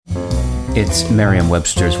It's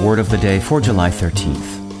Merriam-Webster's Word of the Day for July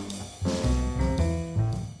 13th.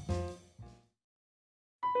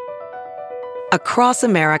 Across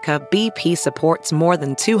America, BP supports more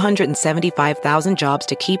than 275,000 jobs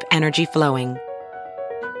to keep energy flowing.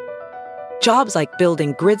 Jobs like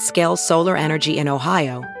building grid-scale solar energy in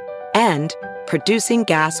Ohio and producing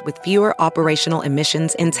gas with fewer operational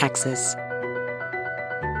emissions in Texas.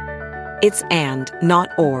 It's and, not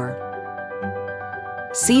or.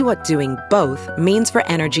 See what doing both means for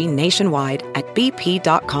energy nationwide at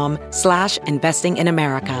bp.com/investing in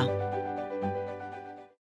America.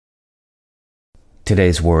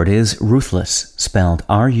 Today's word is ruthless, spelled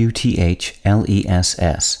R-U-T-H-L-E-S-S.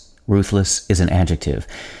 Ruthless is an adjective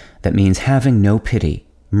that means having no pity,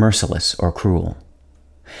 merciless, or cruel.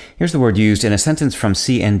 Here's the word used in a sentence from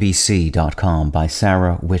CNBC.com by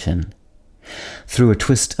Sarah Whitten. Through a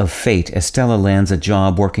twist of fate, Estella lands a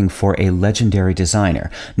job working for a legendary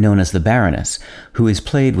designer known as the Baroness, who is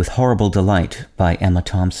played with horrible delight by Emma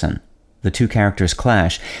Thompson. The two characters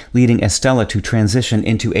clash, leading Estella to transition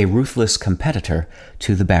into a ruthless competitor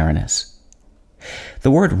to the Baroness.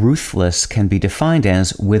 The word ruthless can be defined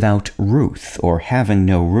as without ruth or having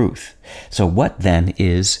no ruth. So what then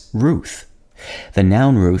is ruth? The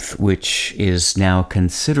noun ruth, which is now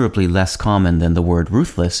considerably less common than the word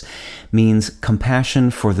ruthless, means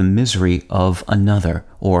compassion for the misery of another,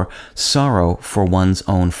 or sorrow for one's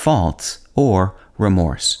own faults, or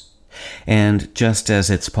remorse. And just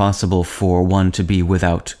as it's possible for one to be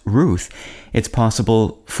without ruth, it's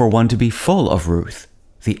possible for one to be full of ruth.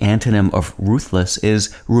 The antonym of ruthless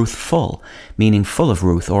is ruthful, meaning full of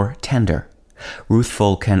ruth or tender.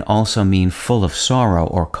 Ruthful can also mean full of sorrow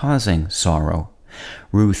or causing sorrow.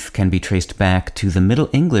 Ruth can be traced back to the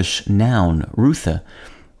Middle English noun rutha,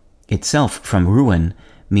 itself from ruin,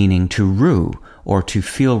 meaning to rue or to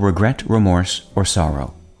feel regret, remorse, or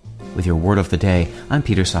sorrow. With your Word of the Day, I'm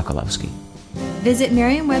Peter Sokolowski. Visit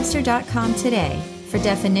Merriam-Webster.com today for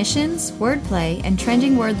definitions, wordplay, and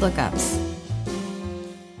trending word lookups.